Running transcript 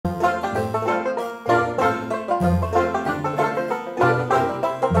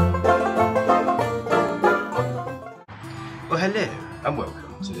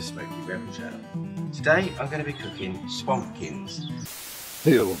channel. Today I'm going to be cooking swampkins,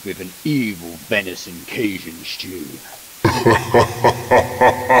 filled with an evil venison Cajun stew.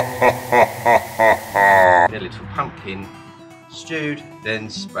 A little pumpkin stewed, then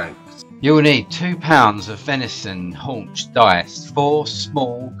smoked. You'll need 2 pounds of venison haunch diced, 4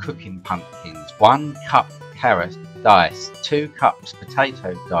 small cooking pumpkins, 1 cup carrot diced, 2 cups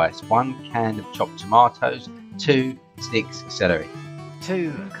potato diced, 1 can of chopped tomatoes, 2 sticks celery,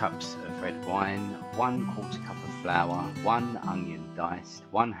 2 cups of red wine, 1/4 cup of flour, 1 onion diced,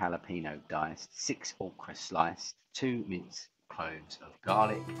 1 jalapeno diced, 6 okra sliced, 2 minced cloves of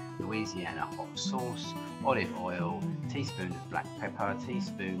garlic, Louisiana hot sauce, olive oil, teaspoon of black pepper,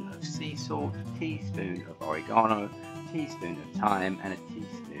 teaspoon of sea salt, teaspoon of oregano, teaspoon of thyme and a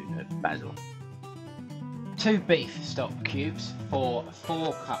teaspoon of basil. 2 beef stock cubes for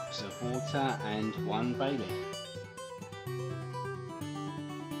 4 cups of water and 1 bay leaf.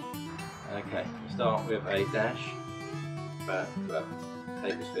 Okay, we'll start with a dash, about a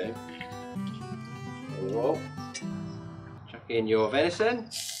tablespoon. Chuck in your venison.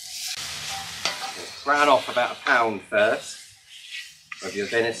 Brown off about £1 first of your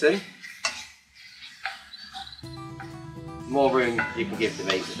venison. The more room you can give the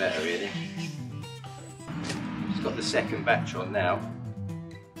meat, the better, really. Just got the second batch on now,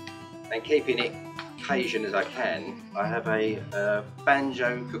 and keeping it Cajun as I can, I have a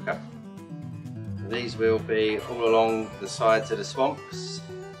banjo cooker. These will be all along the sides of the swamps,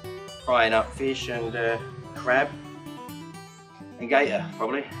 frying up fish and crab and gator,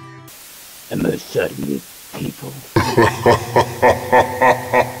 probably. And most certainly people.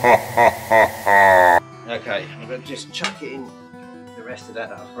 Okay, I'm going to just chuck it in the rest of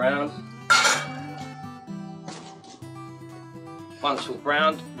that I've browned. Once all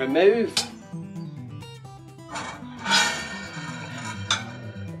browned, remove.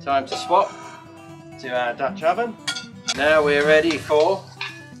 Time to swap to our Dutch oven. Now we're ready for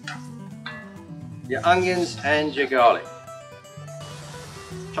your onions and your garlic.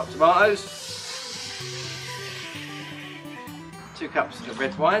 Chopped tomatoes, 2 cups of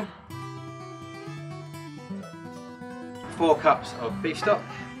red wine, 4 cups of beef stock.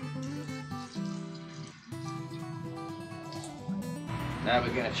 Now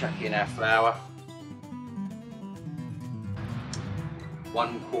we're going to chuck in our flour,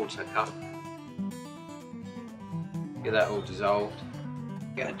 1/4 cup. Get that all dissolved.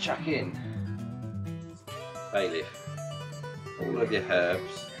 Going to chuck in bay leaf, all of your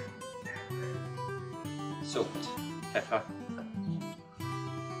herbs, salt, pepper,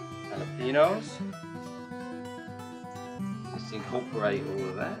 jalapenos. Just incorporate all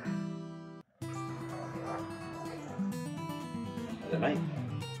of that. Mate,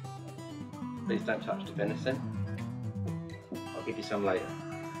 please don't touch the venison. I'll give you some later.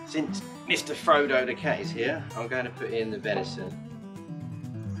 Since Mr. Frodo the cat is here, I'm going to put in the venison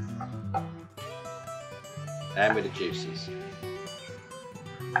and with the juices.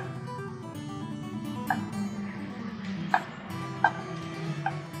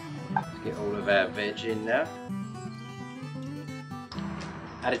 Let's get all of our veg in now.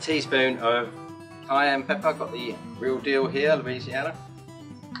 Add a teaspoon of cayenne pepper, got the real deal here, Louisiana.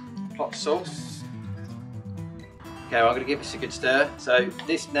 Hot sauce. Okay, I'm going to give this a good stir. So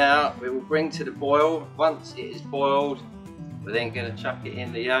this now we will bring to the boil. Once it is boiled, we're then going to chuck it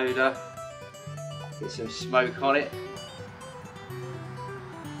in the Yoda. Get some smoke on it.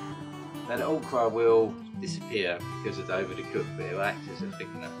 Now the okra will disappear because it's over the cook, but it will act as a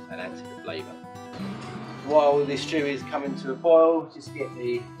thickener and add to the flavour. While this stew is coming to a boil, just get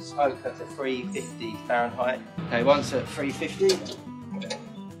the smoker to 350 Fahrenheit. Okay, once at 350,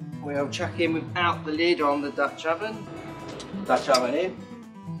 we'll chuck in without the lid on the Dutch oven. Dutch oven in.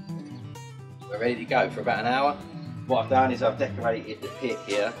 We're ready to go for about an hour. What I've done is I've decorated the pit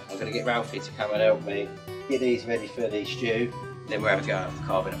here. I'm going to get Ralphie to come and help me get these ready for the stew. Then we'll have a go at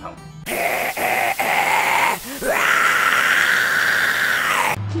carving a pumpkin.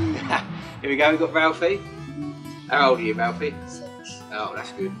 Here we go, we've got Ralphie. How old are you, Ralphie? 6. Oh,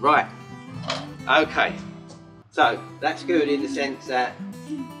 that's good. Right. Okay. So, that's good in the sense that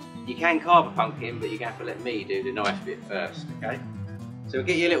you can carve a pumpkin, but you're going to have to let me do the knife bit first, okay? So we'll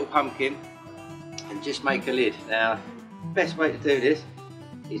get you a little pumpkin and just make a lid. Now, the best way to do this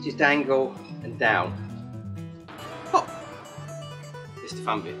is just angle and down. Pop! It's the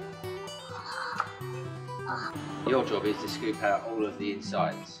fun bit. Your job is to scoop out all of the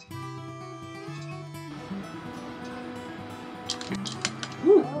insides.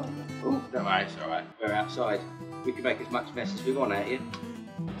 Ooh. Ooh, don't worry, it's alright. We're outside. We can make as much mess as we want out here.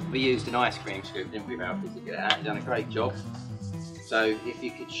 We used an ice cream scoop, didn't we, Ralphie, to get it out. You've done a great job. So if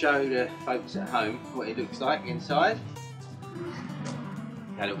you could show the folks at home what it looks like inside.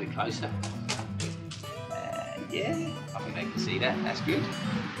 A little bit closer. Yeah, I think they can see that. That's good.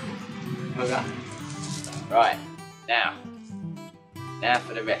 Okay. Right, now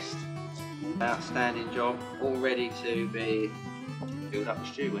for the rest. Outstanding job, all ready to be filled up the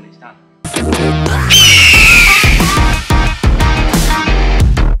stew when it's done.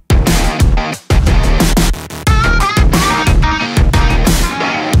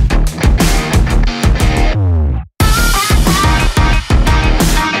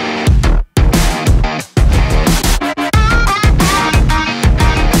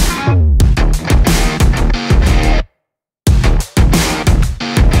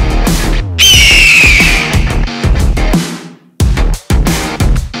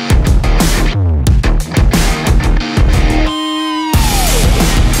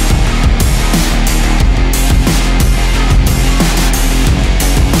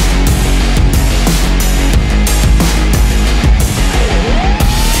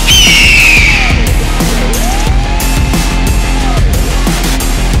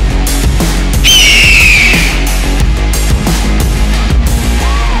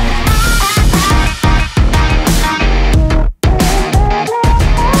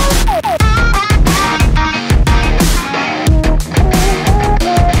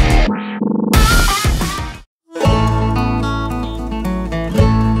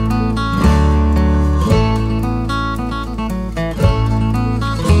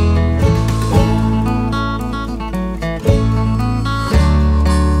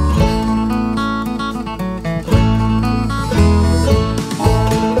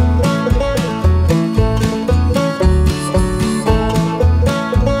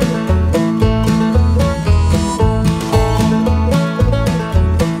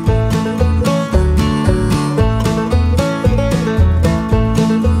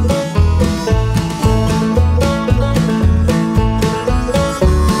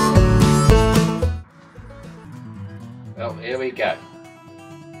 Well, here we go.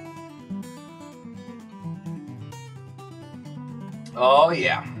 Oh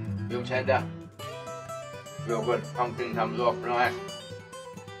yeah, real tender, real good. Pumpkin comes off nice.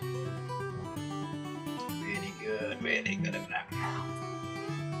 Really good of that.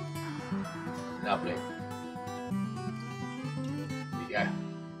 Lovely. There you go.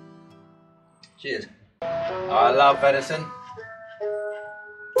 Cheers. I love venison.